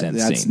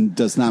nonsense scene.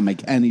 Does not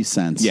make any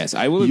sense. Yes,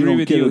 I will agree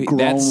with you.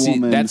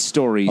 That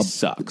story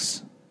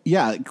sucks.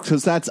 Yeah,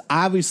 because that's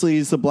obviously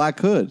he's the Black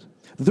Hood.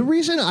 The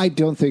reason I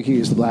don't think he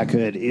is the Black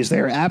Hood is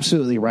they're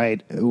absolutely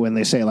right when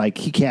they say, like,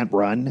 he can't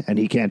run and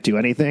he can't do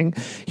anything.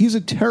 He's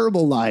a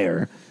terrible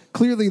liar.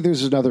 Clearly,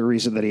 there's another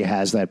reason that he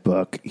has that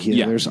book.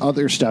 There's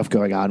other stuff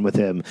going on with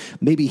him.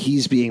 Maybe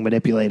he's being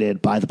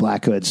manipulated by the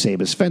Black Hood,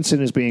 same as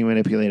Fenton is being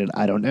manipulated.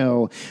 I don't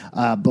know.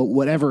 But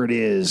whatever it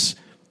is,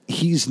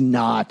 he's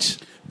not.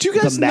 Do you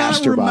guys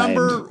not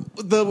remember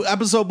the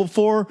episode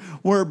before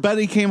where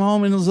Betty came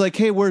home and was like,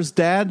 hey, where's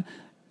Dad?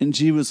 And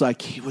she was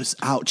like, he was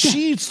out.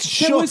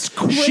 That was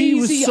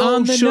crazy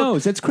on the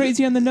nose. That's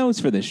crazy on the nose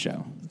for this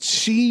show.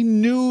 She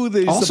knew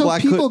that he's the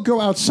Black Hood. Also, people go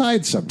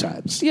outside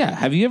sometimes. Yeah.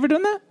 Have you ever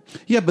done that?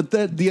 Yeah, but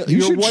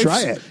you should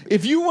try it.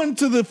 If you went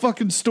to the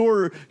fucking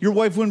store, your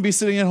wife wouldn't be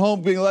sitting at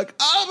home being like,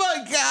 "Oh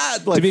my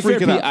god!" Like, to be fair,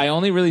 Pete, out. I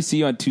only really see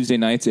you on Tuesday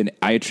nights, and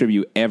I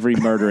attribute every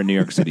murder in New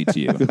York City to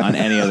you on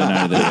any other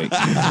night of the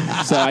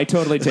week. So I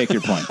totally take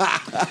your point.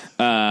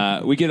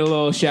 We get a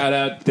little shout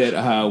out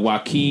that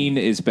Joaquin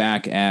is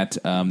back at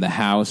the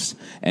house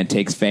and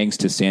takes Fangs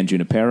to San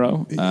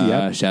Junipero.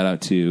 Shout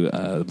out to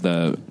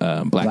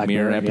the Black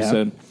Mirror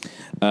episode. Yeah.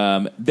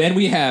 Then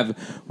we have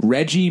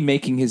Reggie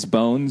making his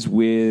bones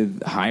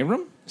with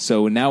Hiram.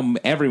 So now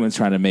everyone's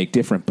trying to make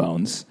different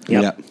bones.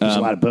 Yep. There's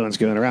a lot of bones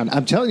going around.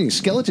 I'm telling you,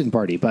 Skeleton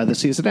Party by the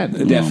season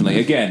end. Definitely.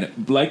 Again,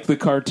 like the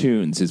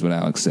cartoons is what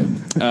Alex said.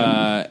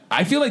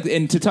 I feel like,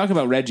 and to talk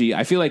about Reggie,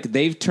 I feel like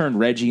they've turned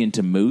Reggie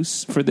into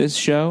Moose for this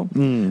show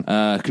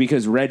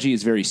because Reggie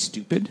is very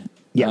stupid.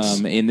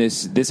 Yes. In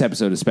this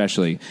episode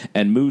especially,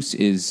 and Moose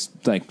is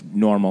like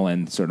normal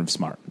and sort of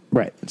smart.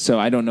 Right. So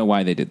I don't know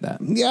why they did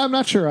that. Yeah, I'm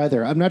not sure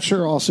either. I'm not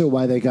sure also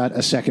why they got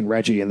a second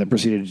Reggie and then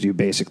proceeded to do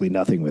basically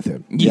nothing with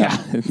him. Yeah,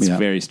 it's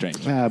very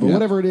strange. But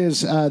whatever it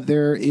is,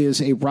 there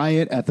is a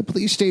riot at the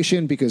police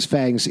station because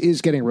Fangs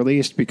is getting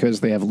released because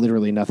they have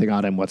literally nothing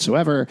on him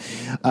whatsoever,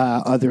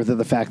 other than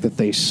the fact that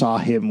they saw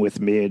him with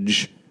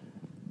Midge.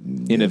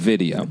 In a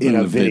video.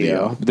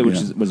 Which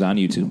was on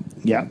YouTube.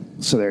 Yeah.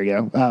 So there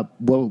you go.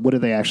 What do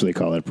they actually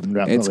call it?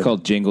 It's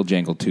called Jingle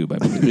Jangle Tube, I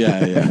believe.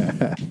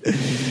 Yeah.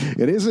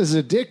 It is as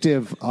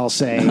addictive, I'll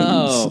say.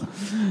 Oh,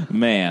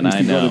 man,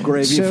 I know.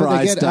 So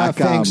they get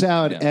Fangs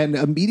out, and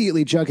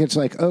immediately Jughead's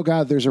like, oh,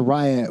 God, there's a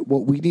riot.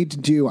 What we need to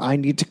do, I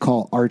need to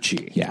call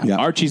Archie. Yeah.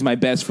 Archie's my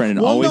best friend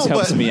and always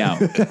helps me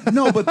out.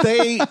 No, but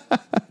they...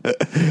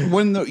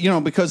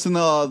 because in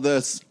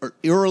the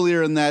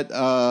earlier in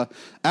that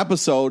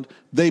episode,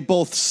 they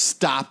both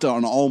stopped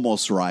on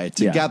almost riot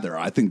together.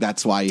 I think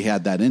that's why he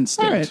had that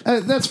instinct. All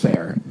right, that's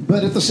fair.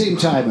 But at the same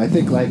time, I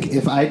think like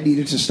if I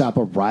needed to stop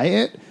a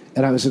riot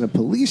and I was in a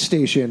police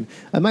station,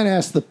 I might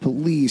ask the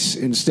police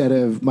instead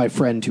of my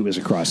friend who was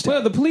across town.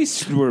 Well, the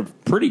police were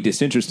pretty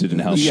disinterested in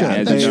helping.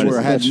 Yeah, they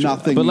had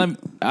nothing. But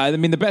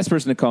the best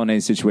person to call in any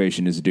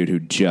situation is a dude who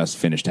just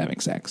finished having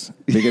sex,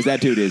 because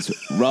that dude is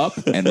up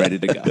and ready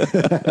to go.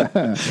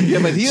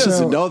 Yeah, but he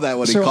doesn't know that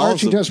when he calls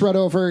Archie him. does run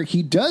over.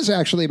 He does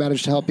actually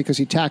manage to help because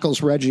he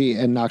tackles Reggie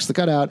and knocks the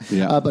cut out.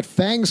 Yeah. But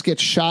Fangs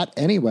gets shot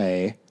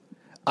anyway.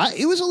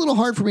 It was a little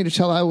hard for me to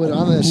tell how it went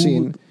on this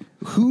scene.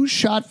 Who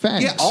shot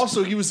Fangs? Yeah,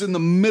 also, he was in the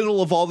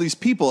middle of all these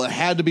people. It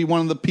had to be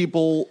one of the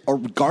people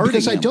guarding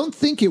because him. I don't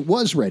think it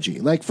was Reggie.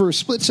 Like, for a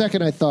split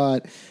second, I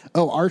thought,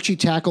 Archie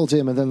tackled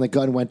him, and then the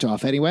gun went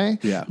off anyway.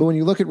 Yeah. But when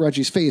you look at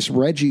Reggie's face,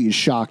 Reggie is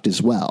shocked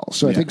as well.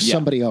 So I think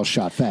somebody else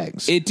shot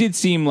Fangs. It did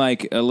seem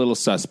like a little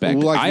suspect.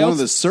 Like one of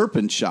the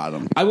serpents shot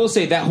him. I will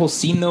say that whole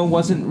scene, though,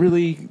 wasn't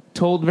really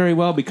told very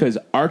well, because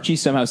Archie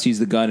somehow sees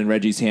the gun in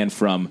Reggie's hand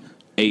from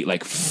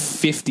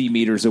 50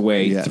 meters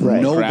away. Yeah,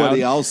 right.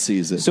 Nobody else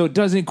sees it. So it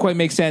doesn't quite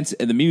make sense.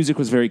 And the music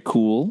was very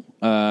cool.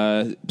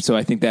 So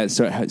I think that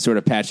sort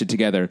of patched it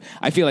together.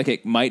 I feel like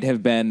it might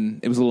have been,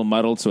 it was a little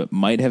muddled, so it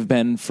might have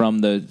been from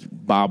the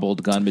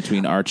bobbled gun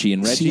between Archie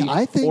and Reggie.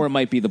 Or it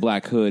might be the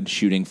Black Hood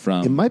shooting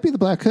from... It might be the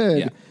Black Hood.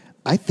 Yeah.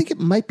 I think it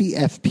might be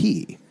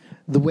FP.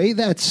 The way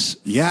that's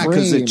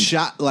because it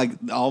shot, like,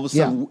 all of a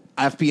sudden,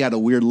 FP had a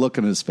weird look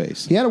on his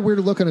face. He had a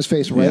weird look on his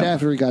face right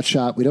after he got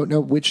shot. We don't know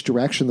which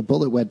direction the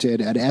bullet went in,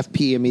 and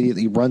FP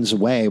immediately runs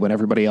away when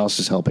everybody else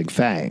is helping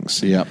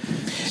Fangs. Yep.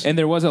 And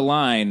there was a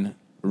line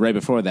right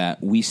before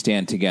that, "We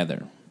stand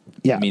together."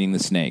 Yeah. Meaning the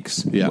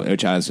snakes. Yeah.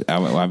 Which obviously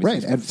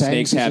right, and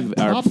Fangs is a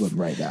problem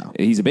right now.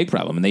 He's a big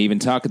problem. And they even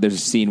talk, there's a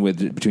scene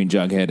between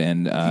Jughead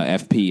and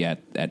FP at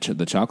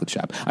the chocolate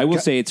shop. I will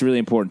say it's really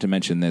important to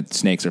mention that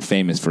snakes are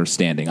famous for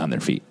standing on their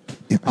feet.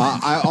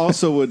 I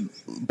also would,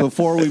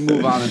 before we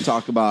move on and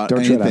talk about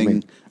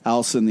anything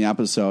else in the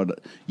episode,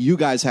 you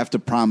guys have to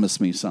promise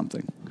me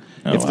something.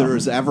 if there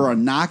is ever a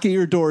knock at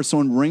your door,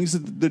 someone rings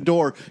at the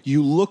door,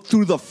 you look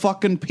through the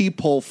fucking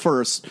peephole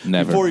first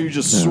Never. before you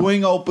just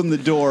swing open the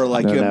door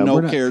like you have no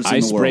we're not- cares in I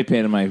the spray world.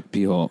 painted my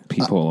peephole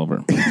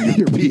over.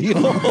 Your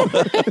peephole.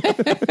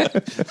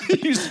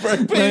 You spray Let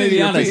me painted be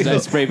your honest, I peephole.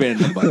 spray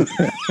painted my butt.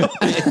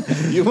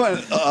 You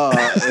went,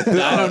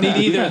 I don't need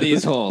either of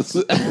these holes.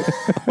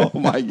 oh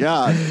my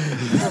God.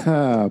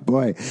 Oh,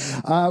 boy.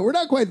 We're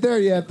not quite there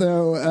yet,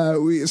 though.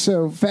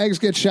 So Fags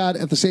gets shot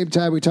at the same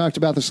time. We talked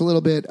about this a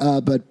little bit,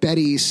 but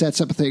Betty sets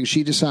up a thing.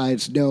 She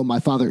decides, no, my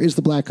father is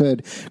the Black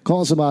Hood,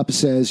 calls him up,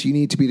 says, you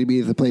need to be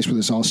at the place where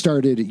this all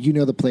started. You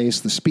know the place,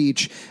 the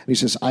speech. And he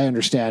says, I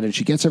understand. And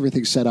she gets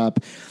everything set up.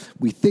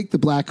 We think the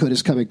Black Hood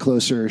is coming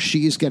closer.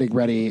 She's getting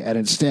ready. And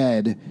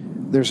instead,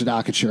 there's a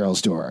knock at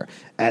Cheryl's door.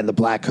 And the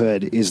Black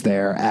Hood is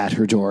there at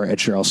her door. And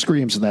Cheryl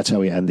screams. And that's how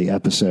we end the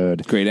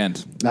episode. Great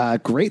end.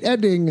 Great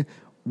ending.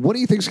 What do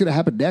you think is going to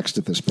happen next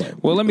at this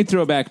point? Well, let me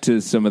throw back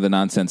to some of the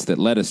nonsense that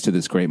led us to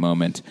this great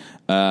moment.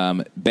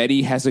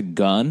 Betty has a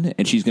gun,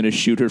 and she's going to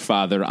shoot her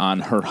father on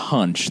her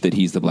hunch that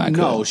he's the Black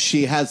No, Hood.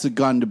 she has a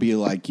gun to be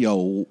like,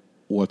 yo,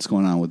 what's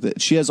going on with it?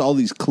 She has all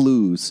these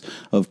clues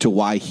to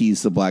why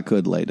he's the Black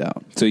Hood laid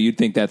out. So you'd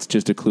think that's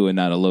just a clue and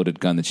not a loaded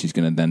gun that she's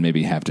going to then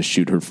maybe have to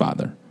shoot her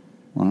father.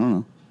 I don't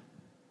know.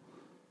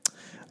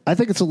 I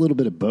think it's a little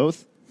bit of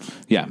both.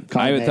 Yeah,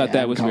 Column I A thought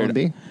that and was column weird.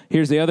 B.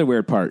 Here's the other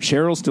weird part.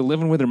 Cheryl's still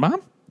living with her mom,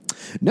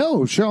 No,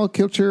 Cheryl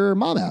killed her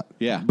mom out.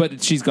 Yeah.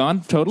 but she's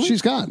gone totally?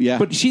 She's gone. Yeah.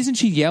 But isn't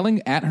she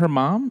yelling at her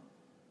mom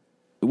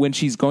when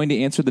she's going to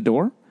answer the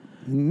door?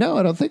 No,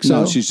 I don't think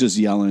so. No, she's just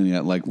yelling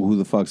at, like, who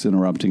the fuck's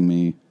interrupting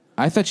me?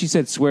 I thought she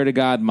said, swear to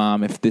God,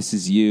 Mom, if this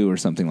is you or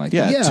something like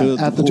that.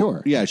 Yeah, at the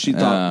door. Yeah, she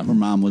thought her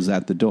mom was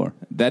at the door.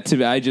 That to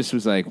me, I just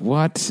was like,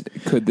 what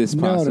could this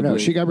no, possibly... no.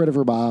 She got rid of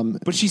her mom.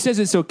 But she says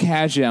it so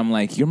casual. I'm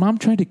like, your mom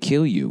tried to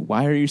kill you.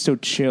 Why are you so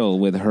chill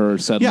with her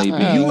suddenly Yeah,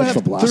 being... you that's the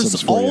have. blossoms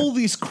There's for you. all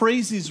these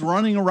crazies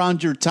running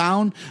around your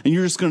town, and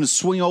you're just going to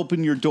swing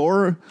open your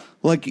door.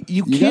 Like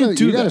you can't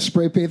do You that. got to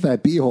spray paint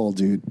that beehole,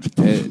 dude.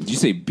 Did you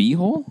say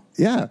B-hole?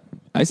 Yeah.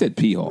 I said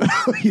P-hole.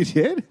 You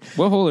did?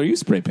 What hole are you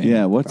spray painting?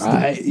 Yeah, what's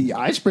the?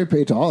 I spray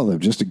paint all of them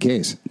just in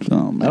case.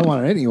 Oh, man. I don't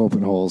want any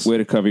open holes. Way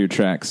to cover your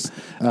tracks.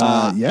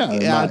 Yeah,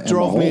 It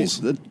drove me.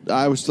 holes.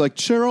 I was like,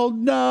 Cheryl,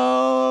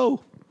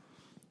 no.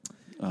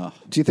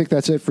 Do you think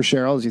that's it for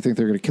Cheryl? Do you think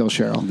they're going to kill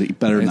Cheryl? You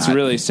better It's not.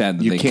 really sad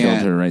that You they can't-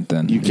 killed her right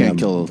then. You can't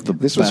kill the.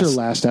 This was her best.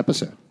 last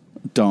episode.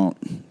 Don't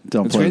It's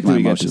play great with that my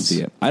we got to emotions.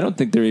 see it. I don't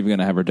think they're even going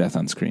to have her death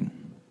on screen.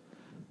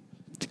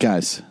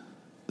 Guys,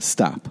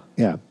 stop.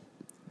 Yeah.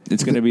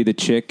 It's going to be the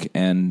Chick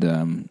and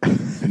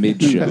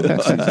Midge show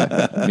next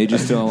season. Midge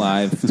is still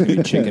alive. It's going to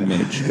be Chick and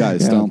Midge.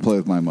 Guys, Yeah. don't play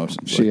with my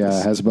emotions. She like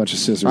this. has a bunch of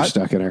scissors I-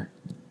 stuck in her.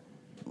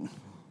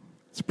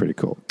 It's pretty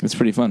cool. It's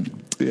pretty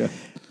fun. Yeah.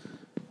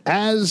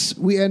 As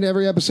we end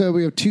every episode,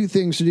 we have two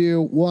things to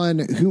do. One,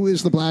 who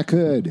is the Black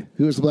Hood?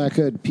 Who is the Black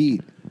Hood?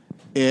 Pete.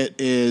 It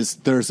is.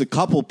 There's a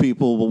couple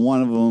people, but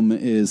one of them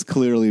is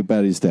clearly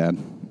Betty's dad.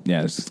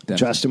 Yeah, it's definitely-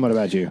 Justin, what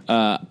about you?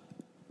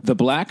 The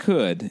Black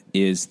Hood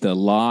is the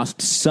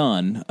lost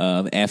son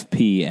of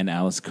FP and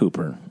Alice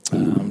Cooper.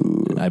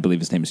 I believe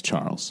his name is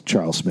Charles.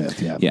 Charles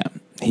Smith, yeah. Yeah.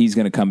 He's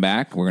going to come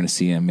back. We're going to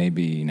see him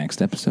maybe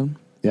next episode.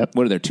 Yep.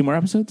 What are there, 2 more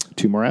episodes?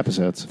 2 more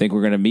episodes. I think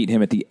we're going to meet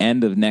him at the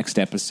end of next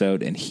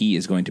episode, and he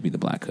is going to be the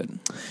Black Hood.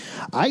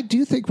 I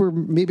do think we're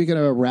maybe going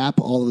to wrap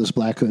all of this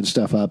Black Hood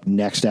stuff up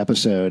next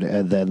episode,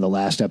 and then the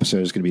last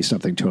episode is going to be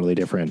something totally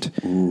different.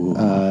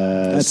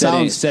 That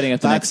setting up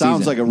the that next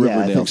sounds season. like a Yeah, I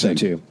Riverdale think so thing.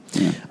 too.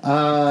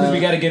 Because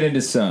we got to get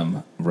into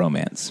some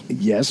romance.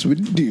 Yes, we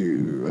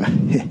do.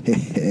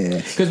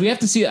 Because we have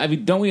to see, aren't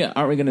we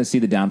going to see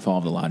the downfall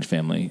of the Lodge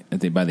family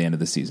by the end of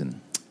the season?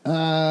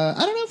 I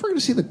don't know if we're going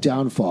to see the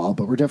downfall,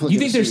 but we're definitely You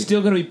gonna think they're see-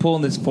 still going to be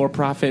pulling this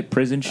for-profit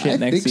prison shit I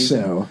next think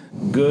season? so.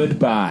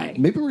 Goodbye.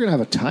 Maybe we're going to have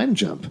a time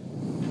jump.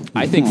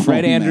 I think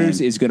Fred Oh, man. Andrews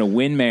is going to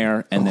win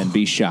mayor and then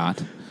be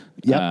shot.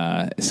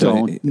 Yep.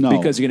 No.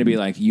 Because you're going to be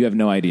like, you have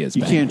no ideas.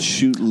 You Ben. can't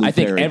shoot Lou I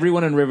think Ferry.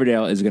 everyone in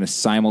Riverdale is going to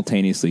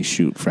simultaneously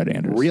shoot Fred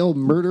Andrews. Real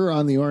murder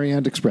on the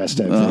Orient Express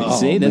type thing.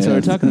 See, that's what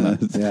we're talking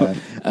about.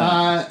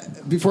 Yeah.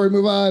 Before we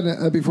move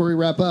on, before we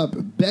wrap up,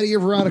 Betty or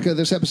Veronica,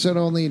 this episode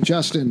only.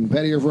 Justin,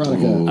 Betty or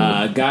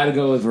Veronica? Got to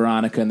go with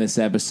Veronica in this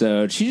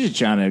episode. She's just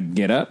trying to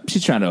get up.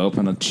 She's trying to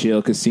open a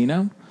chill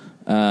casino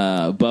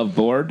above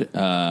board.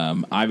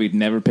 I would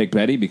never pick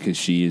Betty because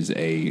she is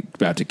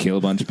about to kill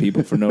a bunch of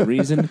people for no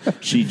reason.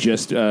 She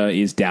just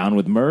is down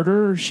with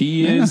murder.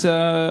 She is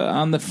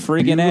on the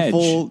friggin' edge.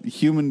 Beautiful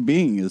human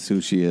being is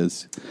who she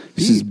is.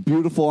 She's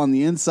beautiful on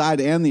the inside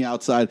and the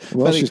outside.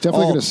 Well, Betty, she's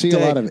definitely all going to see a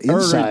day, lot of every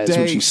insides when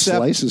day, she except-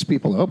 slices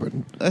people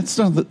open That's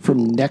not the,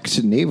 from neck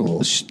to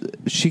navel.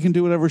 she can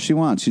do whatever she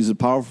wants. She's a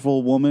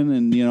powerful woman,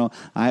 and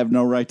I have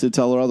no right to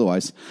tell her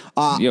otherwise.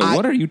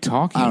 What are you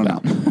talking I don't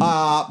about?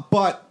 know.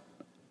 But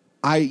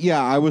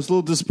I was a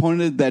little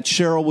disappointed that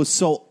Cheryl was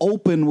so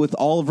open with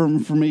all of her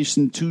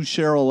information to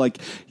Cheryl. Like,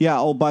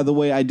 by the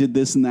way, I did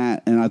this and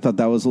that. And I thought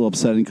that was a little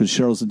upsetting because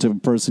Cheryl's a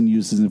different person,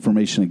 uses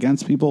information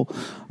against people.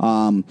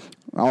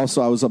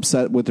 Also, I was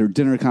upset with her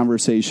dinner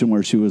conversation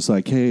where she was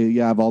like, hey,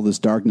 yeah, I have all this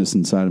darkness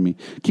inside of me.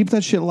 Keep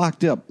that shit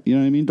locked up. You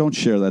know what I mean? Don't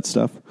share that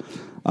stuff.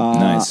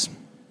 Nice.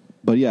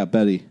 But yeah,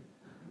 Betty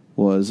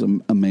was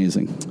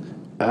amazing.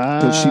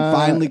 Because she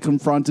finally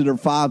confronted her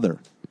father.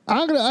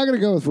 I'm gonna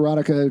go with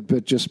Veronica,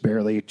 but just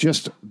barely.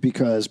 Just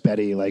because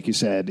Betty, like you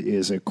said,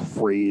 is a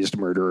crazed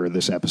murderer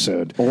this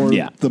episode. Or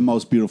the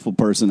most beautiful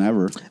person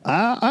ever.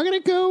 I'm gonna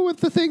go with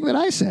the thing that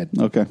I said.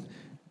 Okay.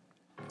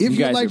 If You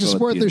you'd guys like are to both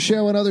support this beautiful.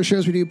 show and other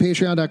shows we do,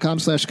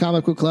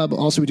 patreon.com/Comic Book Club.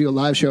 Also, we do a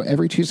live show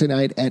every Tuesday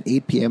night at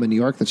 8 p.m. in New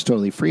York. That's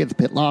totally free at the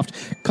Pit Loft.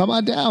 Come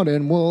on down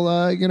and we'll,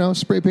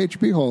 spray paint your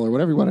pee hole or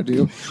whatever you want to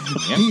do.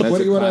 Pete, that's what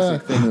do you a want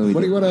classic thing that we to?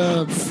 What do do. you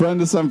want to? Friend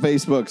us on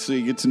Facebook so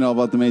you get to know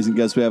about the amazing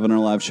guests we have on our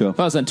live show.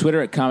 Follow us on Twitter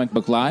at Comic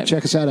Book Live.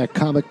 Check us out at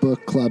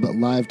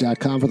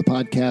comicbookclublive.com for the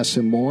podcast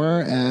and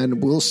more.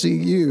 And we'll see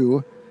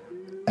you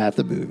at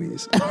the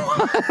movies.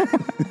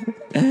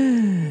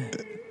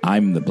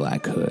 I'm the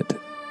Black Hood.